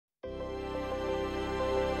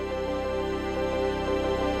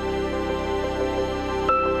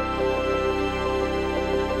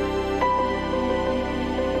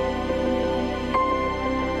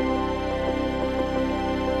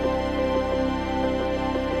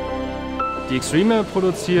Die XtremeAir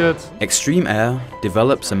produziert. XtremeAir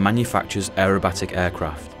develops and manufactures aerobatic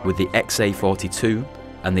aircraft. With the XA42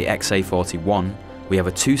 and the XA41, we have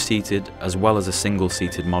a two-seated as well as a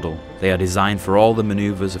single-seated model. They are designed for all the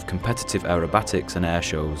manoeuvres of competitive aerobatics and air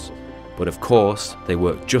shows. But of course, they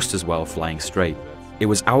work just as well flying straight. It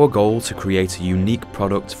was our goal to create a unique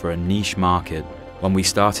product for a niche market. When we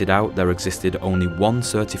started out, there existed only one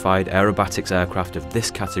certified aerobatics aircraft of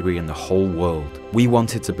this category in the whole world. We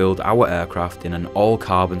wanted to build our aircraft in an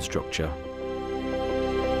all-carbon structure.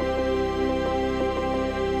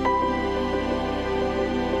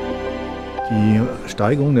 Die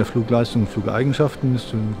Steigerung der Flugleistung und Flugeigenschaften ist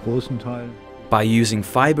zum großen Teil. By using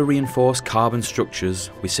fibre-reinforced carbon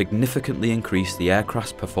structures, we significantly increase the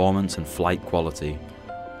aircraft's performance and flight quality.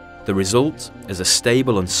 The result is a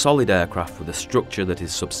stable and solid aircraft with a structure that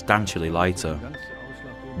is substantially lighter.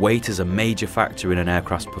 Weight is a major factor in an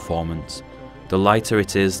aircraft's performance. The lighter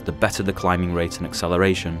it is, the better the climbing rate and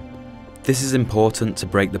acceleration. This is important to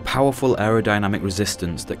break the powerful aerodynamic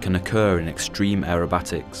resistance that can occur in extreme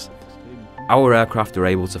aerobatics. Our aircraft are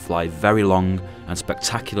able to fly very long and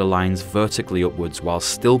spectacular lines vertically upwards while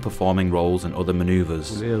still performing rolls and other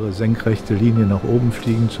maneuvers. Senkrechte Linie nach oben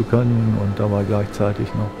fliegen zu können und dabei gleichzeitig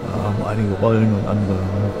noch einige Rollen und andere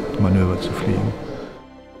Manöver zu fliegen.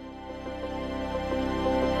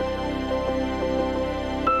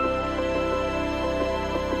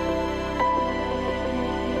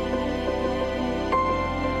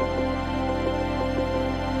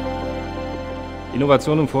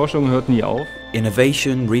 Innovation und Forschung hört nie auf.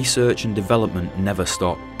 Innovation, research and development never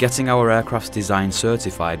stop. Getting our aircraft's design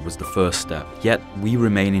certified was the first step, yet we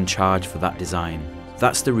remain in charge for that design.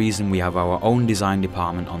 That's the reason we have our own design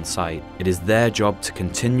department on site. It is their job to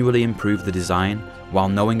continually improve the design while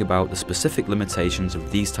knowing about the specific limitations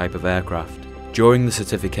of these type of aircraft. During the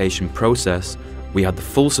certification process, we had the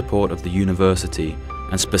full support of the university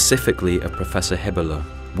and specifically of Professor Hebeler.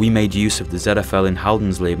 We made use of the ZFL in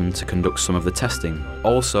Haldensleben to conduct some of the testing.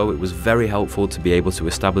 Also, it was very helpful to be able to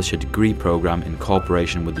establish a degree program in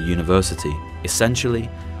cooperation with the university. Essentially,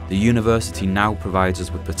 the university now provides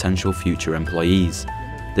us with potential future employees.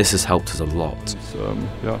 This has helped us a lot.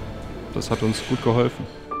 Ja, das hat uns gut geholfen.